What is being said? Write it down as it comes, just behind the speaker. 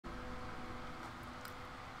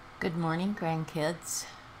Good morning, grandkids.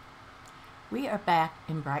 We are back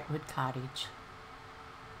in Brightwood Cottage.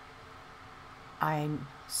 I'm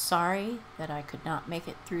sorry that I could not make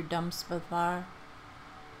it through Dumbsbethar,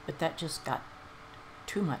 but that just got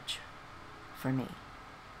too much for me.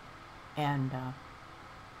 And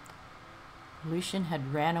Lucian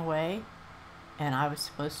had ran away, and I was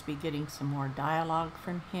supposed to be getting some more dialogue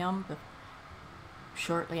from him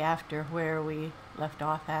shortly after where we left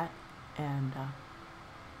off at, and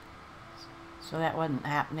so that wasn't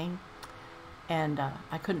happening, and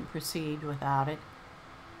I couldn't proceed without it,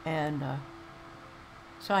 and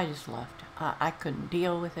so I just left. I couldn't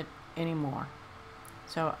deal with it anymore.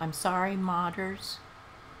 So I'm sorry, modders,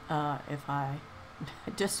 if I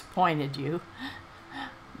disappointed you,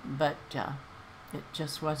 but it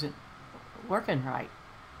just wasn't working right.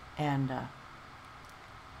 And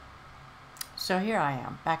so here I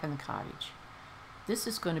am, back in the cottage. This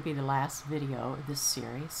is going to be the last video of this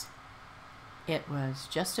series. It was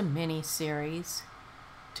just a mini-series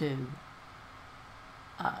to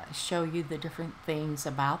show you the different things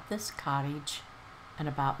about this cottage and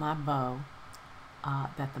about my bow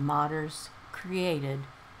that the modders created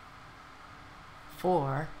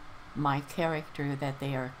for my character that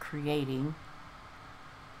they are creating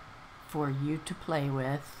for you to play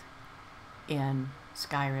with in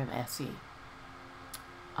SkyrimSE.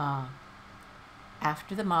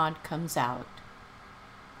 After the mod comes out,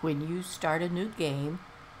 when you start a new game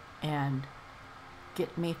and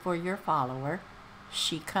get me for your follower,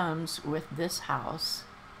 she comes with this house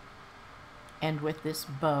and with this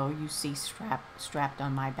bow you see strapped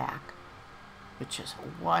on my back, which is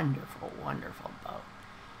a wonderful, wonderful bow.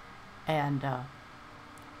 And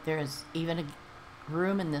there is even a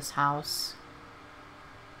room in this house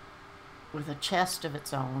with a chest of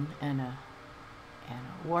its own and a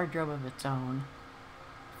wardrobe of its own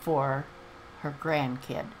for her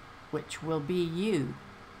grandkid, which will be you,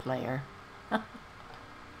 player.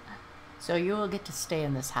 So you will get to stay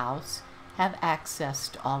in this house, have access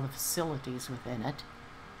to all the facilities within it,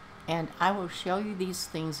 and I will show you these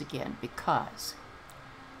things again because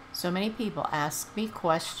so many people ask me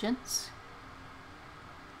questions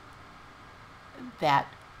that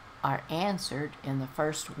are answered in the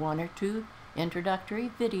first 1 or 2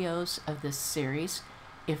 introductory videos of this series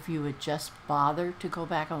if you would just bother to go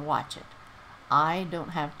back and watch it. I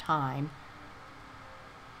don't have time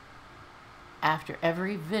after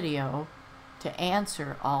every video to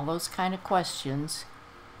answer all those kind of questions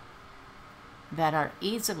that are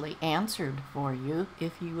easily answered for you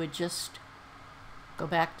if you would just go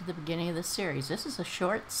back to the beginning of the series. This is a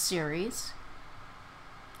short series.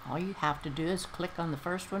 All you have to do is click on the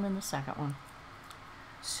first one and the second one.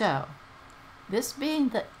 So, this being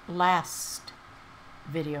the last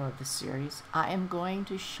video of the series, I am going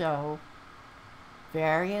to show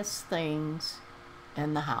various things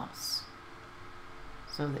in the house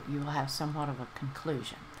so that you will have somewhat of a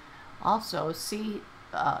conclusion. Also, see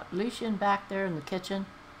Lucian back there in the kitchen?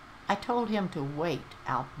 I told him to wait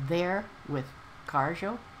out there with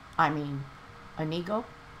Inigo.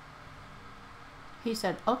 He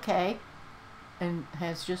said, okay, and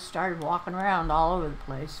has just started walking around all over the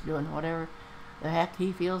place doing whatever the heck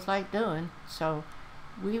he feels like doing. So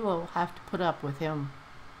we will have to put up with him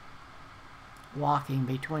walking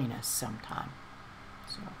between us sometime.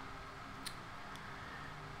 So,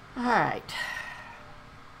 all right.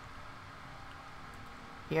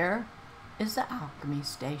 Here is the alchemy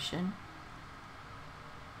station.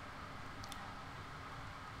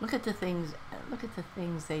 Look at the things. Look at the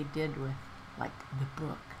things they did with, like, the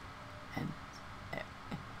book, and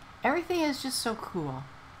everything is just so cool.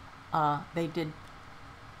 They did.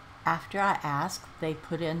 After I asked, they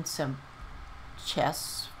put in some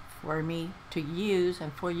chests for me to use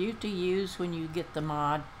and for you to use when you get the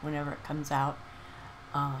mod whenever it comes out.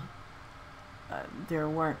 There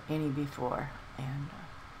weren't any before, and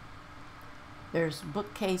there's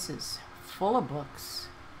bookcases full of books,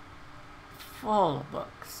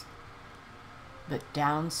 but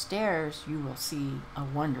downstairs you will see a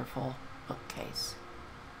wonderful bookcase.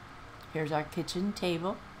 Here's our kitchen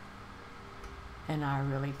table and our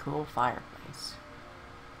really cool fireplace.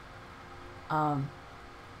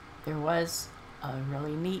 There was a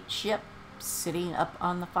really neat ship sitting up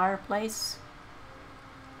on the fireplace.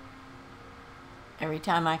 Every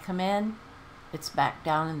time I come in, it's back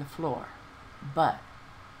down in the floor. But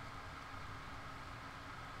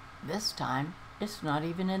this time, it's not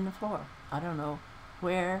even in the floor. I don't know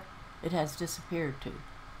where it has disappeared to.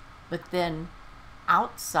 But then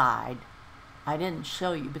outside, I didn't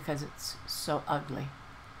show you because it's so ugly.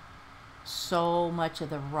 So much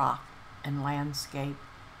of the rock and landscape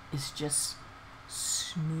is just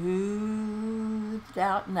smoothed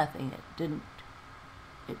out nothing. It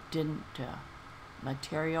didn't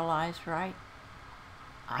materialize right.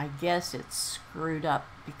 I guess it's screwed up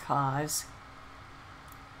because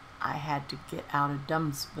I had to get out of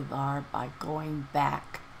Dumbsbadar by going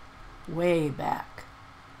back, way back,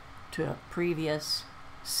 to a previous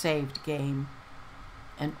saved game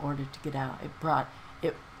in order to get out.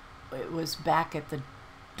 It was back at the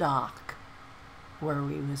dock where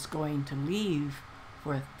we was going to leave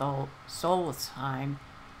for Solstheim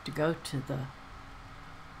to go to the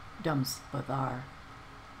Dumbsbadar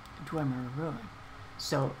Dwemer Ruin.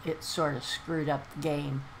 So it sort of screwed up the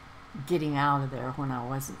game getting out of there when I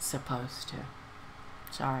wasn't supposed to.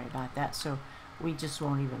 Sorry about that. So we just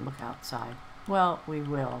won't even look outside. Well, we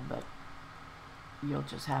will, but you'll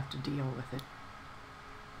just have to deal with it.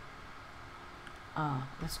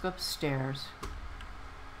 Let's go upstairs.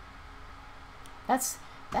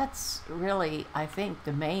 That's really, I think,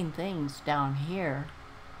 the main things down here.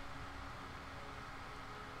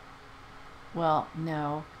 Well,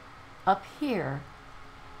 no. Up here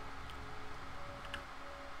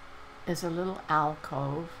is a little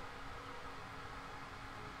alcove.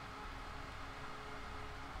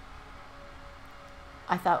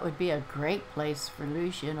 I thought would be a great place for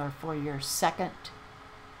Lucian or for your second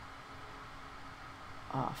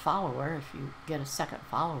follower, if you get a second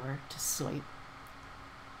follower to sleep.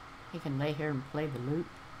 He can lay here and play the lute.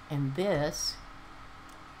 And this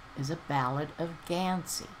is a Ballad of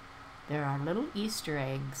Gansey. There are little Easter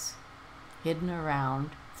eggs hidden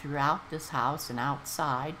around throughout this house and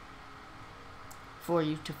outside for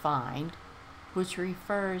you to find, which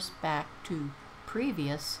refers back to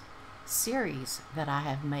previous series that I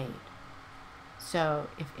have made. So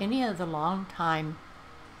if any of the long-time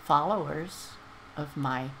followers of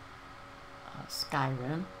my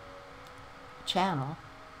Skyrim channel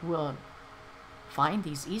will find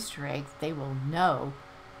these Easter eggs, they will know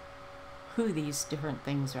who these different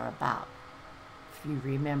things are about. If you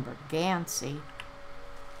remember Gansey,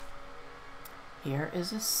 here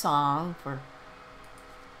is a song for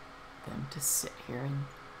them to sit here and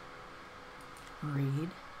read.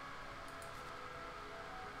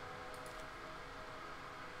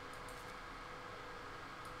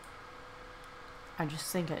 I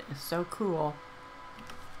just think it is so cool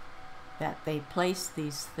that they place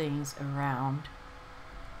these things around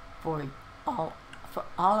for all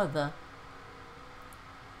of the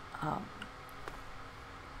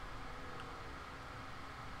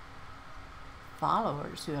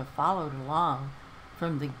followers who have followed along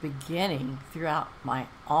from the beginning throughout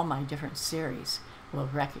all my different series will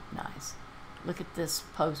recognize. Look at this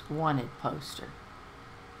wanted poster.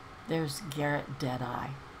 There's Garrett Deadeye.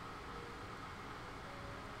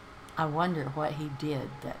 I wonder what he did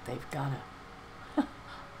that they've got to...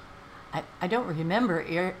 I don't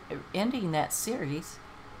remember ending that series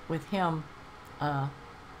with him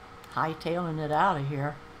hightailing it out of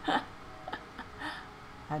here.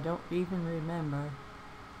 I don't even remember.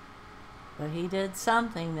 But he did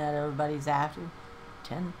something that everybody's after.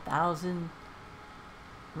 10,000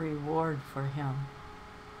 reward for him.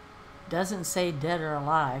 Doesn't say dead or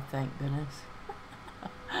alive, thank goodness.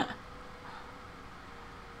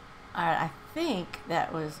 I think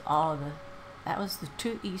that was that was the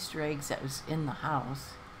 2 Easter eggs that was in the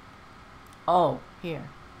house. Oh, here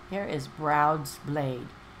is Broud's blade.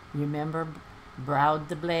 Remember Broud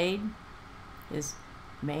the Blade? His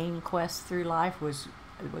main quest through life was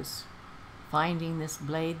finding this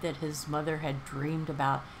blade that his mother had dreamed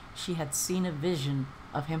about. She had seen a vision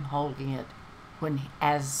of him holding it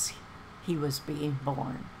as he was being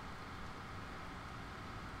born.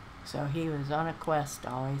 So he was on a quest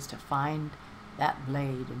always to find that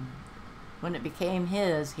blade, and when it became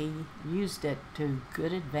his, he used it to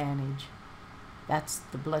good advantage. That's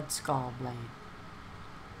the Blood Skull blade.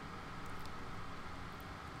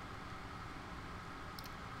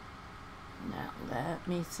 Now let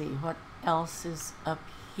me see what else is up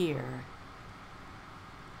here.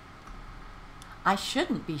 I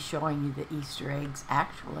shouldn't be showing you the Easter eggs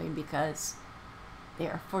actually, because they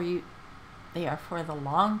are for you. They are for the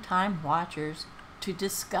long-time watchers to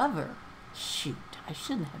discover. Shoot, I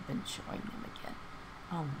shouldn't have been showing them again.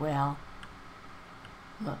 Oh well.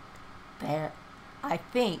 Look, there. I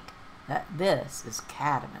think that this is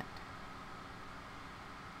Cadiment.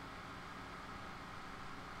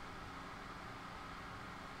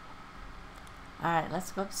 Alright,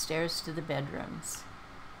 let's go upstairs to the bedrooms.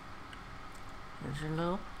 There's your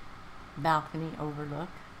little balcony overlook.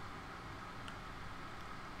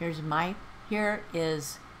 Here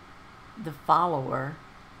is the follower,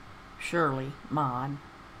 Shirley Mon,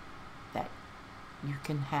 that you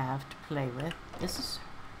can have to play with. This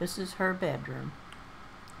is her bedroom.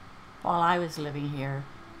 While I was living here,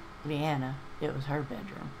 Leanna, it was her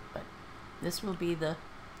bedroom. But this will be the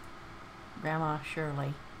Grandma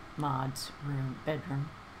Shirley Maud's bedroom.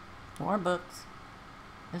 More books.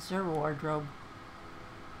 This is her wardrobe.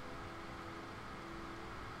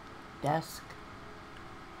 Desk.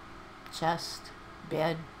 Chest.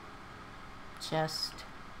 Bed. Chest.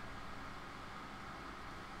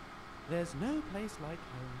 There's no place like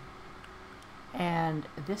home. And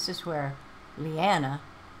this is where Leanna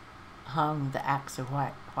hung the axe of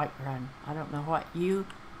Whiterun. I don't know what you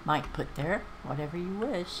might put there, whatever you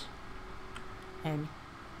wish. And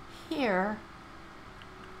here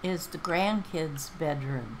is the grandkids'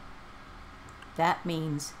 bedroom. That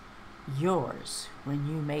means yours when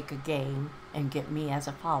you make a game and get me as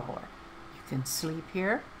a follower. You can sleep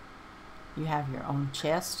here. You have your own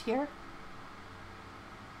chest here.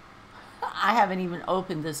 I haven't even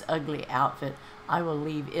opened this ugly outfit. I will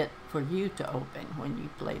leave it for you to open when you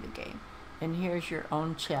play the game. And here's your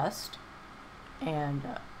own chest. And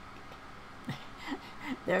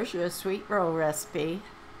there's your sweet roll recipe.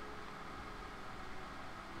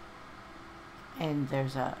 And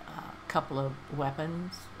there's a couple of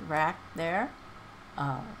weapons rack there.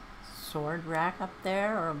 A sword rack up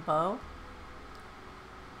there, or a bow.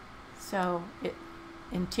 So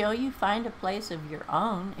until you find a place of your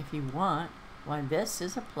own, if you want, why, this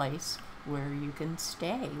is a place where you can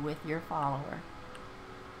stay with your follower.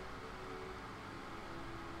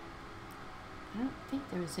 I don't think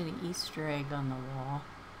there was any Easter egg on the wall.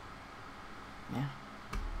 Yeah.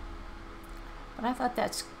 But I thought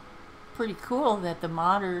that's pretty cool that the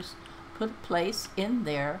modders put a place in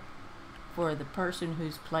there for the person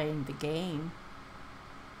who's playing the game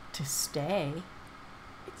to stay.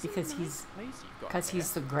 Because he's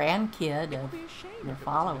the grandkid of your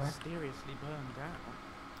follower.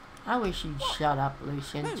 I wish you'd shut up,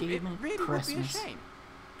 Lucian. No, it really Christmas. would be a shame.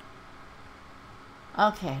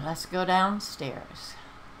 Okay, let's go downstairs.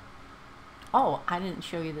 Oh, I didn't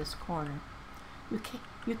show you this corner.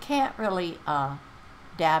 You can't really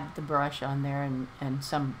dab the brush on there and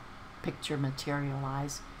some picture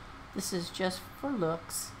materialize. This is just for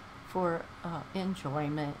looks, for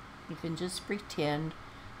enjoyment. You can just pretend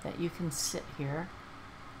that you can sit here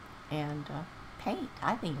and paint.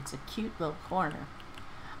 I think it's a cute little corner.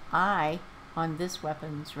 On this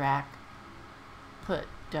weapons rack, put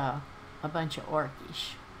a bunch of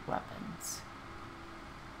orcish weapons.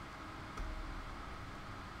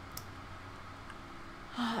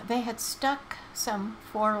 They had stuck some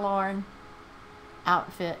forlorn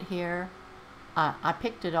outfit here. I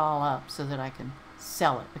picked it all up so that I can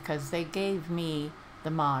sell it, because they gave me, the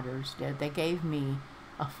modders did, they gave me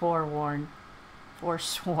a forsworn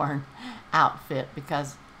outfit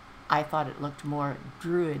because I thought it looked more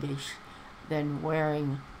druidish than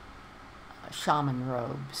wearing shaman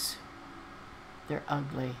robes. They're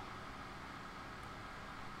ugly.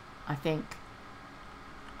 I think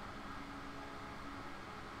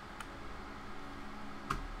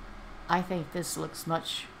this looks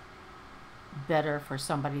much better for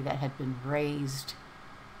somebody that had been raised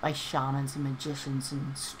by shamans and magicians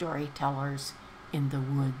and storytellers in the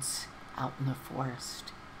woods, out in the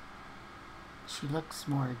forest. She looks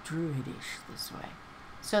more druidish this way.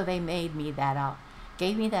 So they made me that out,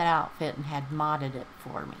 gave me that outfit and had modded it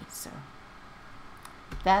for me. So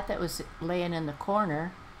that was laying in the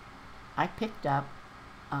corner, I picked up.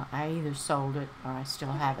 I either sold it or I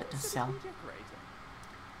still have it to sell.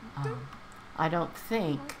 I don't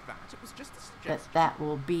think that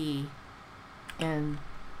will be in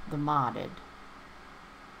the modded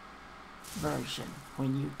version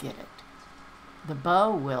when you get it. The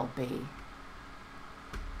bow will be.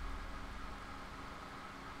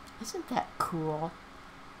 Isn't that cool?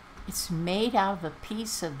 It's made out of a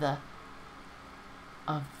piece of the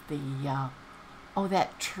oh,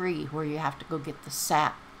 that tree where you have to go get the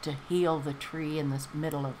sap to heal the tree in the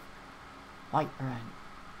middle of Whiterun.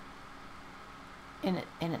 And it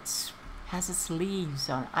has its leaves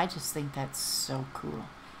on it. I just think that's so cool.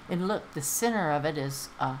 And look, the center of it is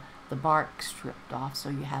the bark stripped off, so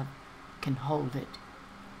you can hold it.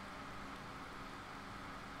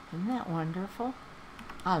 Isn't that wonderful?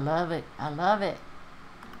 I love it. I love it.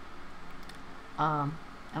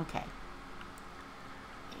 Okay.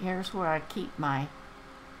 Here's where I keep my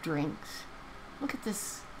drinks. Look at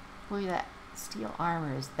this, where that steel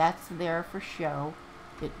armor is. That's there for show.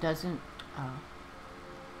 It doesn't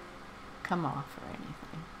come off or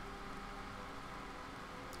anything.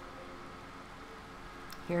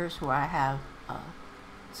 Here's where I have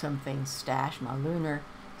some things stashed. My lunar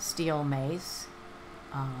steel mace.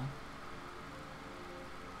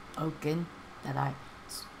 oaken that I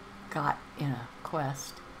got in a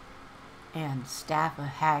quest, and Staff of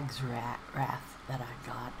Hag's Wrath that I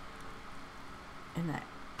got.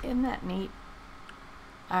 Isn't that neat?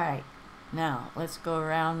 Alright, now let's go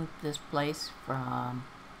around this place from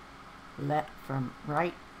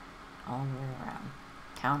right all the way around,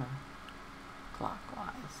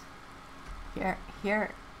 counterclockwise.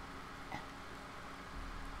 Here.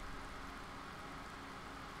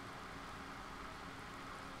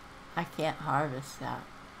 I can't harvest that.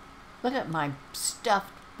 Look at my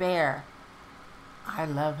stuffed bear. I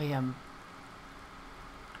love him.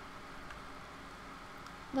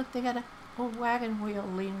 Look, they got a wagon wheel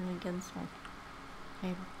leaning against my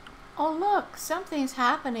table. Oh, look, something's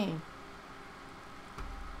happening.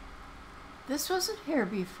 This wasn't here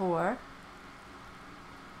before.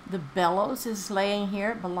 The bellows is laying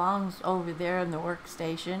here. It belongs over there in the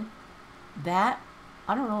workstation. That,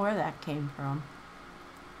 I don't know where that came from.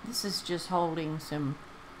 This is just holding some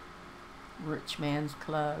rich man's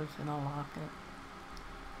clothes in a locket.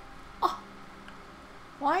 Oh!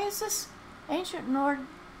 Why is this ancient Nord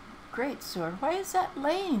greatsword? Why is that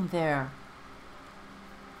laying there?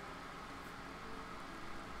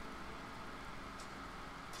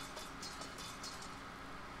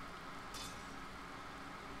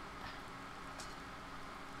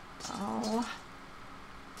 Oh.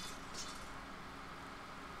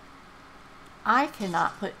 I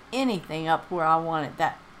cannot put anything up where I want it.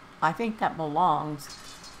 That, I think that belongs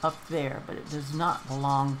up there, but it does not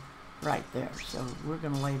belong right there. So we're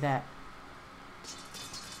going to lay that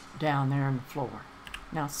down there on the floor.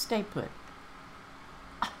 Now stay put.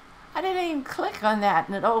 I didn't even click on that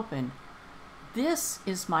and it opened. This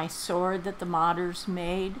is my sword that the modders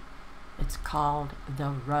made. It's called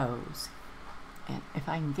the Rose. And if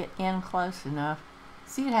I can get in close enough,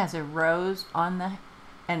 see it has a rose on the,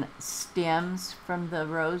 and stems from the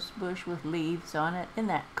rose bush with leaves on it. Isn't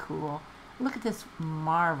that cool? Look at this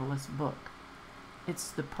marvelous book. It's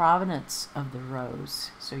the provenance of the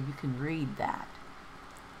rose, so you can read that.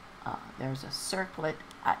 There's a circlet.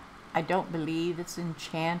 I don't believe it's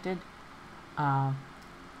enchanted. I'm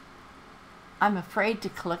afraid to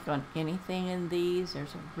click on anything in these.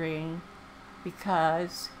 There's a ring,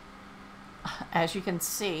 because as you can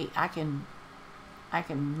see, I can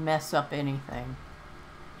mess up anything.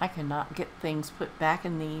 I cannot get things put back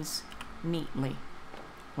in these neatly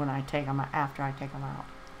when I take them, after I take them out.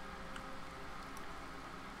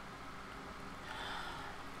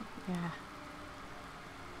 Yeah.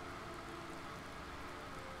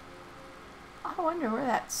 I wonder where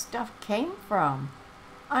that stuff came from.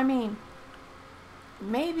 I mean,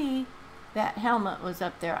 maybe that helmet was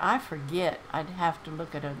up there. I forget. I'd have to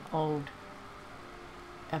look at an old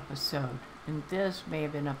episode. And this may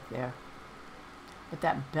have been up there. But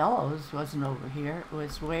that bellows wasn't over here. It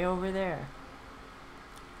was way over there.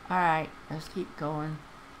 Alright, let's keep going.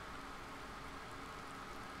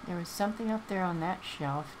 There was something up there on that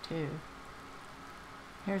shelf, too.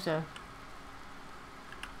 Here's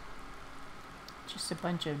just a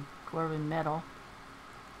bunch of dwarven metal,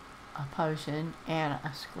 a potion, and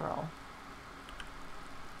a scroll.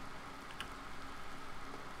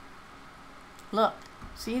 Look,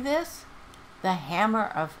 see this? The Hammer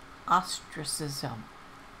of Ostracism.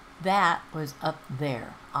 That was up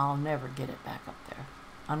there. I'll never get it back up there.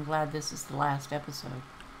 I'm glad this is the last episode.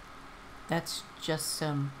 That's just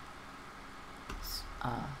some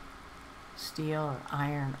steel or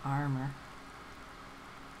iron armor.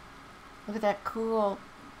 Look at that cool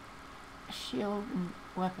shield and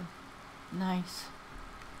weapon. Nice.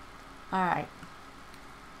 Alright.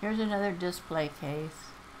 Here's another display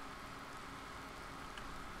case.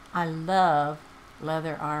 I love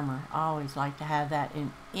leather armor. I always like to have that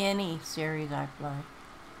in any series I play.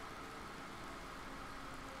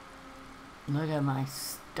 Look at my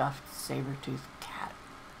stuffed saber-toothed cat.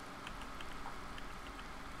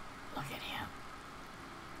 Look at him.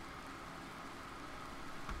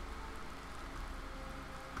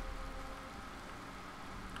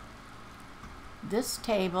 This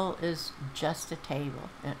table is just a table.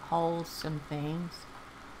 It holds some things.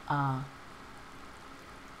 That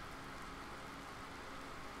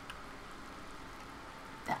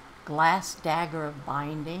glass dagger of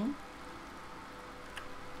binding.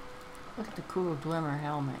 Look at the cool glimmer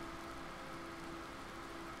helmet.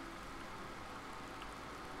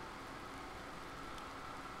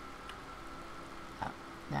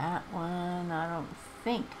 That one I don't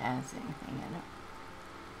think has anything in it.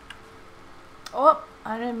 Oh,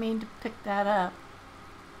 I didn't mean to pick that up.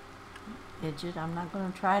 Idiot, I'm not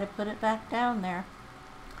going to try to put it back down there.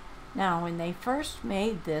 Now, when they first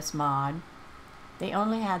made this mod, they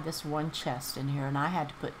only had this one chest in here, and I had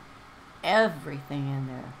to put everything in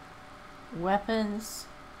there. Weapons,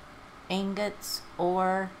 ingots,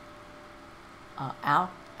 ore,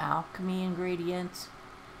 alchemy ingredients,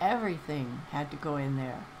 everything had to go in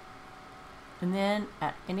there. And then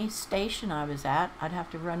at any station I was at, I'd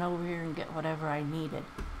have to run over here and get whatever I needed.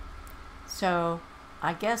 So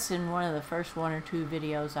I guess in one of the first 1 or 2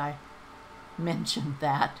 videos I mentioned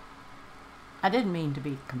that. I didn't mean to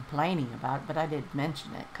be complaining about it, but I did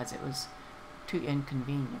mention it because it was too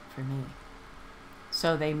inconvenient for me.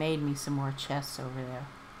 So they made me some more chests over there,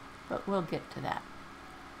 but we'll get to that.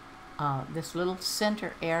 This little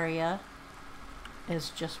center area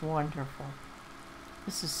is just wonderful.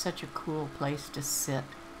 This is such a cool place to sit.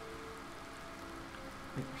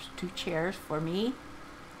 There's 2 chairs for me,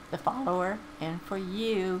 the follower, and for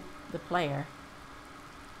you, the player.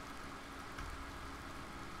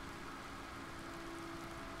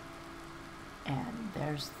 And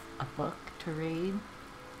there's a book to read.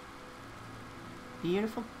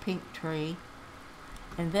 Beautiful pink tree.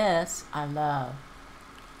 And this I love.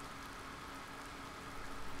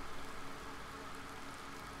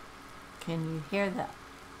 Can you hear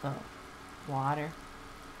the water?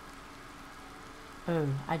 Oh,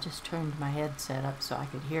 I just turned my headset up so I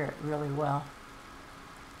could hear it really well.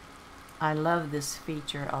 I love this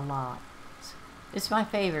feature a lot. It's my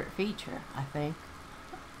favorite feature, I think.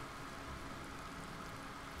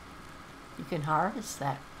 You can harvest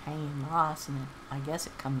that hanging moss and I guess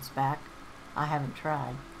it comes back. I haven't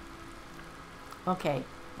tried. Okay,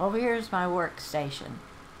 over here is my workstation.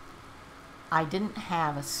 I didn't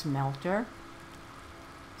have a smelter,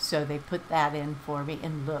 so they put that in for me,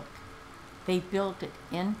 and look, they built it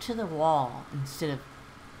into the wall instead of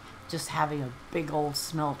just having a big old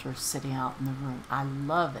smelter sitting out in the room. I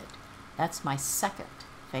love it. That's my second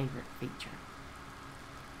favorite feature.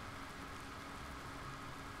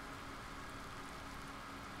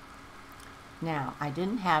 Now, I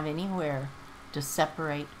didn't have anywhere to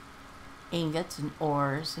separate ingots and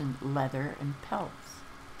ores and leather and pelts.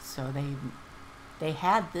 So they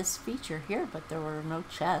had this feature here, but there were no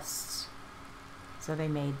chests. So they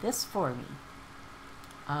made this for me.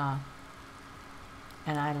 And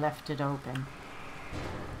I left it open.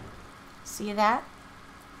 See that?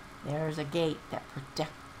 There's a gate that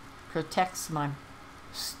protects my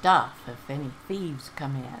stuff if any thieves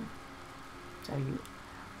come in. So you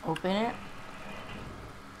open it.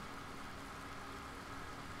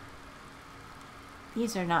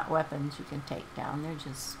 These are not weapons you can take down. They're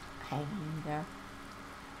just hanging there.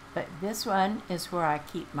 But this one is where I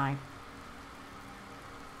keep my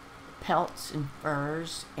pelts and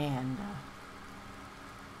furs and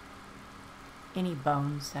any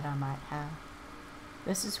bones that I might have.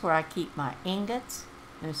 This is where I keep my ingots.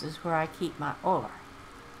 This is where I keep my ore.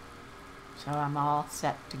 So I'm all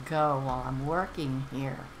set to go while I'm working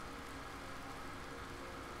here.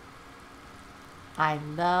 I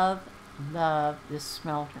love this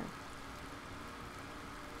smelter.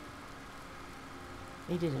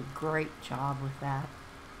 They did a great job with that.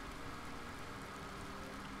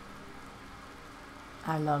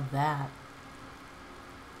 I love that.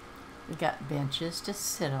 We got benches to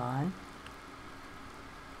sit on.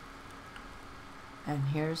 And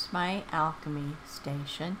here's my alchemy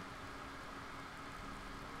station.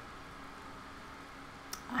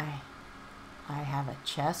 I have a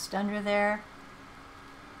chest under there.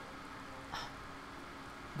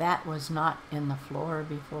 That was not in the floor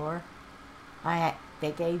before.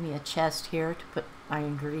 They gave me a chest here to put my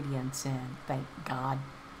ingredients in, thank God.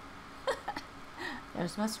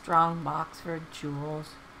 There's my strong box for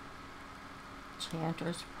jewels,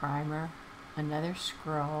 Enchanter's primer, another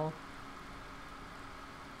scroll,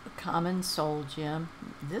 the common soul gem.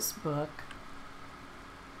 This book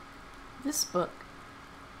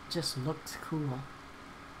just looks cool.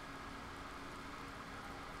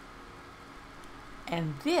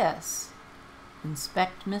 And this,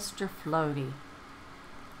 Inspect Mr. Floaty.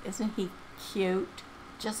 Isn't he cute?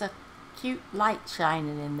 Just a cute light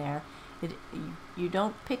shining in there. You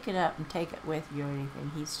don't pick it up and take it with you or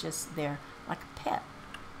anything. He's just there like a pet.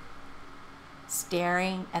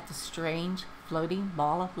 Staring at the strange floating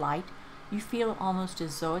ball of light, you feel almost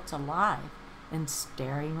as though it's alive and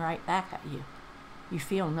staring right back at you. You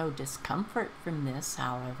feel no discomfort from this,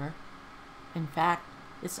 however. In fact,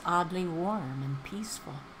 it's oddly warm and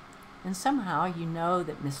peaceful. And somehow you know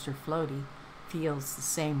that Mr. Floaty feels the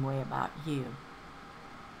same way about you.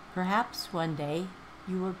 Perhaps one day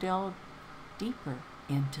you will delve deeper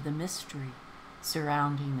into the mystery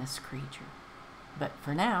surrounding this creature. But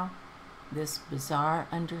for now, this bizarre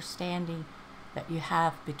understanding that you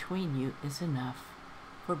have between you is enough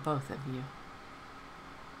for both of you.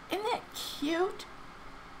 Isn't that cute?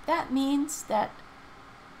 that means that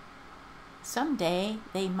someday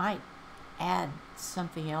they might add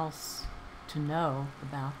something else to know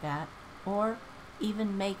about that, or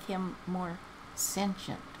even make him more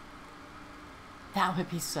sentient. That would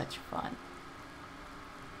be such fun.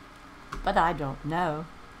 But I don't know.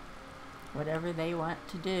 Whatever they want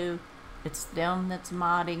to do, it's them that's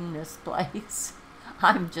modding this place.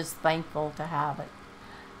 I'm just thankful to have it.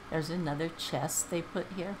 There's another chest they put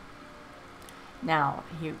here. Now,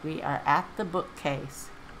 here we are at the bookcase.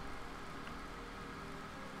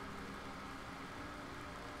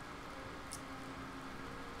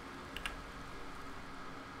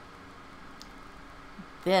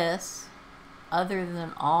 This, other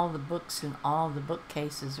than all the books in all the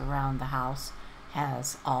bookcases around the house,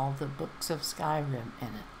 has all the books of Skyrim in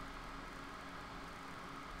it.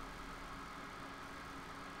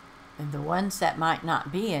 And the ones that might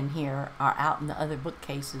not be in here are out in the other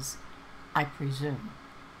bookcases, I presume.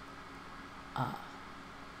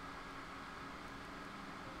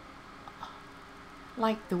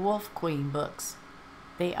 Like the Wolf Queen books.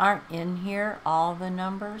 They aren't in here, all the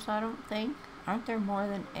numbers, I don't think. Aren't there more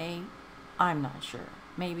than 8? I'm not sure.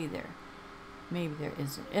 Maybe there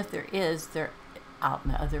isn't. If there is, they're out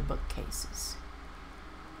in the other bookcases.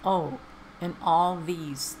 Oh, and all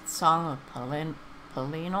these Song of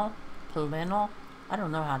Palinal, I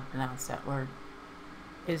don't know how to pronounce that word.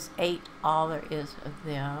 Is 8 all there is of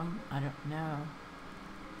them? I don't know.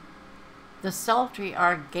 The Sultry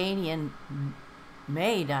Arganian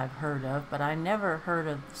Maid I've heard of, but I never heard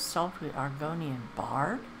of the Sultry Argonian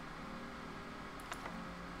Bard.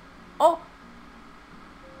 Oh!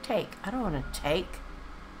 Take. I don't want to take.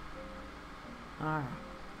 Alright.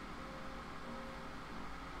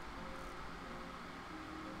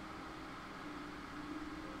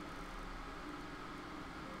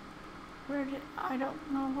 I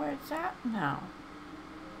don't know where it's at now.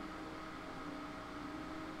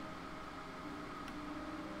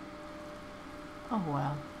 Oh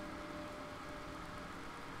well.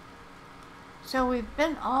 So we've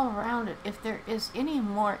been all around it. If there is any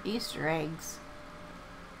more Easter eggs,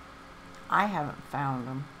 I haven't found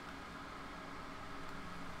them.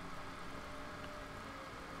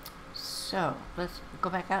 So let's go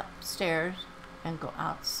back upstairs and go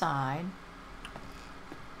outside.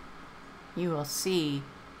 You will see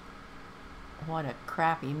what a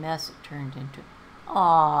crappy mess it turned into.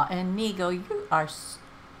 Aw, Inigo, you are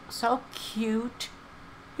so cute.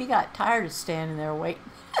 He got tired of standing there waiting.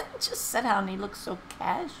 Just sat down and he looked so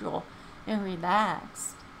casual and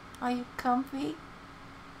relaxed. Are you comfy?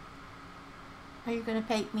 Are you going to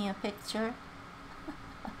paint me a picture?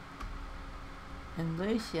 And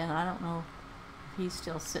Lucian, I don't know if he's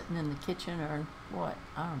still sitting in the kitchen or what.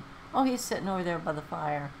 Oh, he's sitting over there by the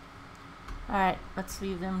fire. Alright, let's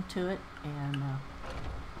leave them to it. And,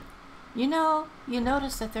 you know, you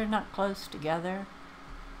notice that they're not close together.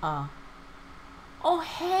 Oh,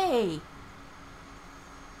 hey!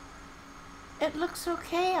 It looks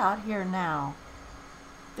okay out here now.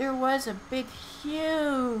 There was a big,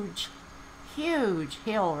 huge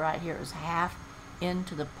hill right here. It was half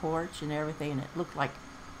into the porch and everything, and it looked like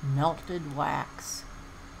melted wax.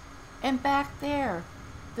 And back there,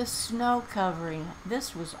 the snow covering,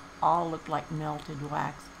 this was all looked like melted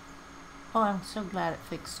wax. Oh, I'm so glad it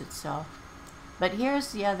fixed itself. But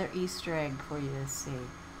here's the other Easter egg for you to see.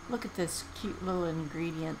 Look at this cute little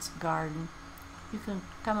ingredients garden. You can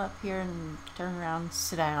come up here and turn around and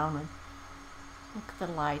sit down and look at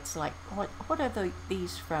the lights. Like, what are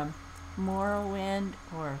these from? Morrowind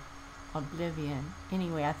or Oblivion?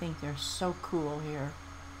 Anyway, I think they're so cool here.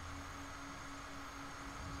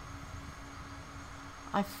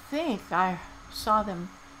 I think I saw them,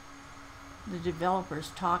 the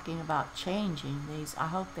developers, talking about changing these. I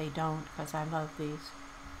hope they don't, because I love these.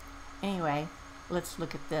 Anyway, let's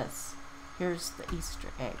look at this. Here's the Easter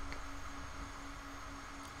egg.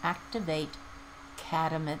 Activate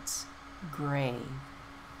Cadamit's grave.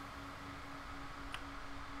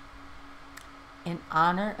 In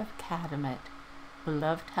honor of Cadamit,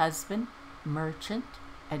 beloved husband, merchant,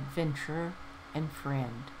 adventurer, and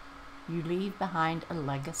friend, you leave behind a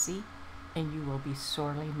legacy, and you will be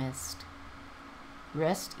sorely missed.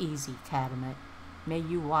 Rest easy, Cadamit. May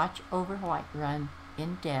you watch over Whiterun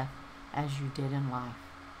in death as you did in life.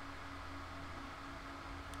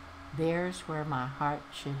 There's where my heart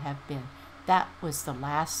should have been. That was the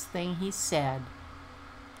last thing he said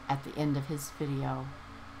at the end of his video,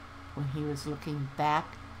 when he was looking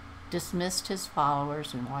back, dismissed his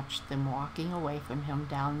followers, and watched them walking away from him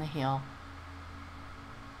down the hill.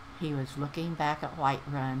 He was looking back at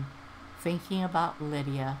Whiterun, thinking about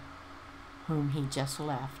Lydia, whom he just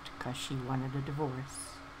left because she wanted a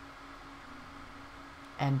divorce.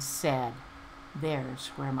 and said, "There's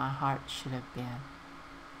where my heart should have been."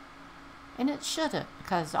 And it should have,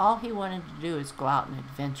 because all he wanted to do is go out and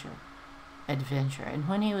adventure. And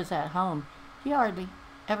when he was at home, he hardly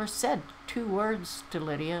ever said 2 words to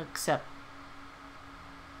Lydia except,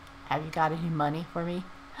 "Have you got any money for me?"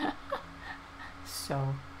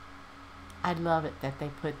 So I love it that they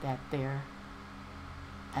put that there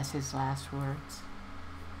as his last words.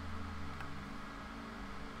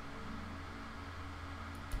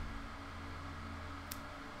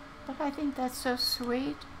 But I think that's so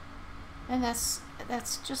sweet, and that's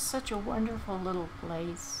just such a wonderful little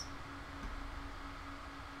place.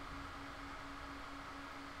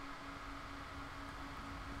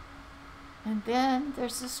 And then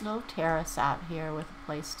there's this little terrace out here with a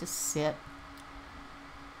place to sit,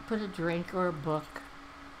 put a drink or a book,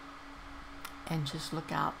 and just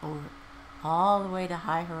look out over all the way to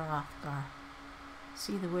High Hrothgar.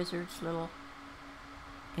 See the wizard's little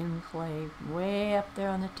enclave. Way up there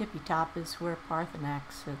on the tippy top is where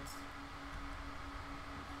Parthenax sits.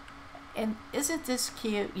 And isn't this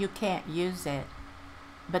cute? You can't use it,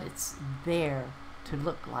 but it's there to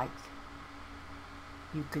look like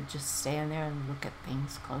you could just stand there and look at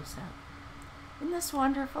things close up. Isn't this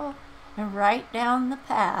wonderful? And right down the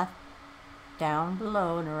path, down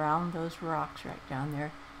below and around those rocks right down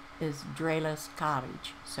there, is Drela's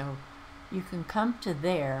cottage. So you can come to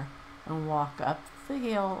there and walk up the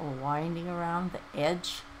hill, winding around the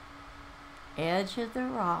edge of the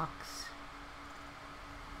rocks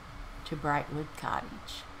to Brightwood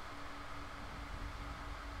Cottage.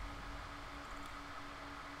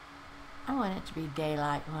 I want it to be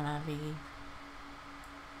daylight when I leave.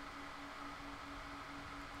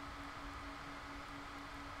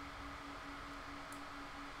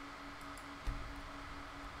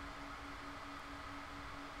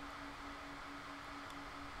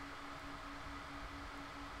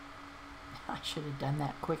 I should have done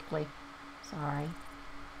that quickly. Sorry.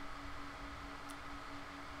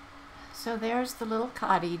 So there's the little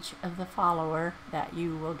cottage of the follower that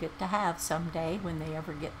you will get to have someday when they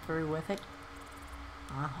ever get through with it.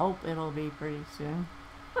 I hope it'll be pretty soon.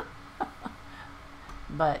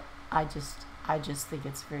 But I just think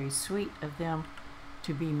it's very sweet of them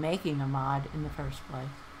to be making a mod in the first place.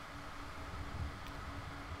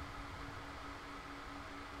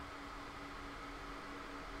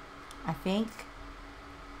 I think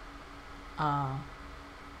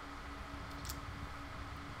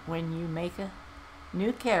when you make a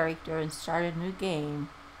new character and start a new game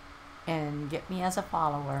and get me as a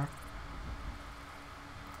follower,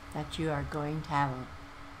 that you are going to have a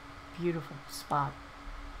beautiful spot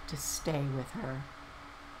to stay with her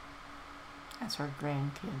as her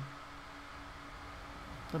grandkid,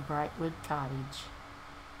 the Brightwood Cottage.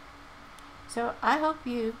 So I hope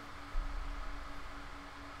you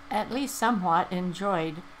at least somewhat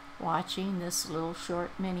enjoyed watching this little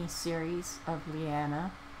short mini-series of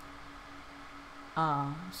Leanna.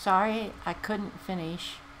 Sorry I couldn't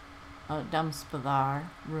finish Dumspadar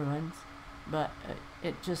Ruins, but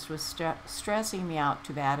it just was stressing me out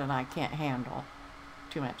too bad, and I can't handle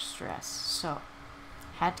too much stress. So,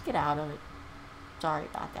 had to get out of it. Sorry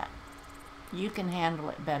about that. You can handle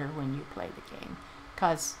it better when you play the game,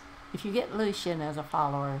 because if you get Lucian as a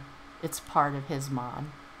follower, it's part of his mod.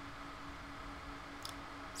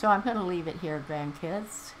 So I'm going to leave it here,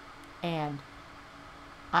 grandkids, and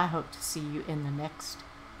I hope to see you in the next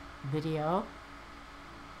video.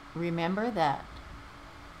 Remember that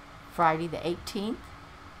Friday the 18th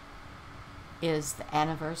is the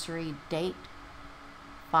anniversary date,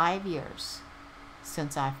 5 years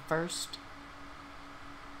since I first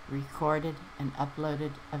recorded and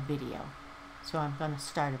uploaded a video. So I'm going to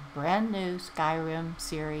start a brand new Skyrim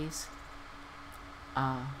series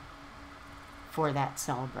for that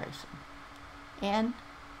celebration. And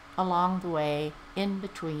along the way, in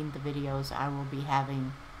between the videos, I will be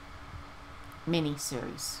having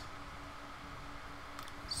mini-series.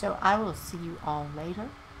 So I will see you all later.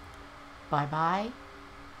 Bye-bye.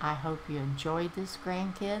 I hope you enjoyed this,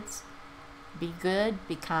 grandkids. Be good,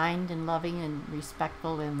 be kind and loving and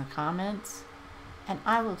respectful in the comments. And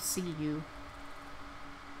I will see you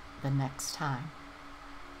the next time.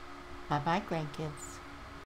 Bye-bye, grandkids.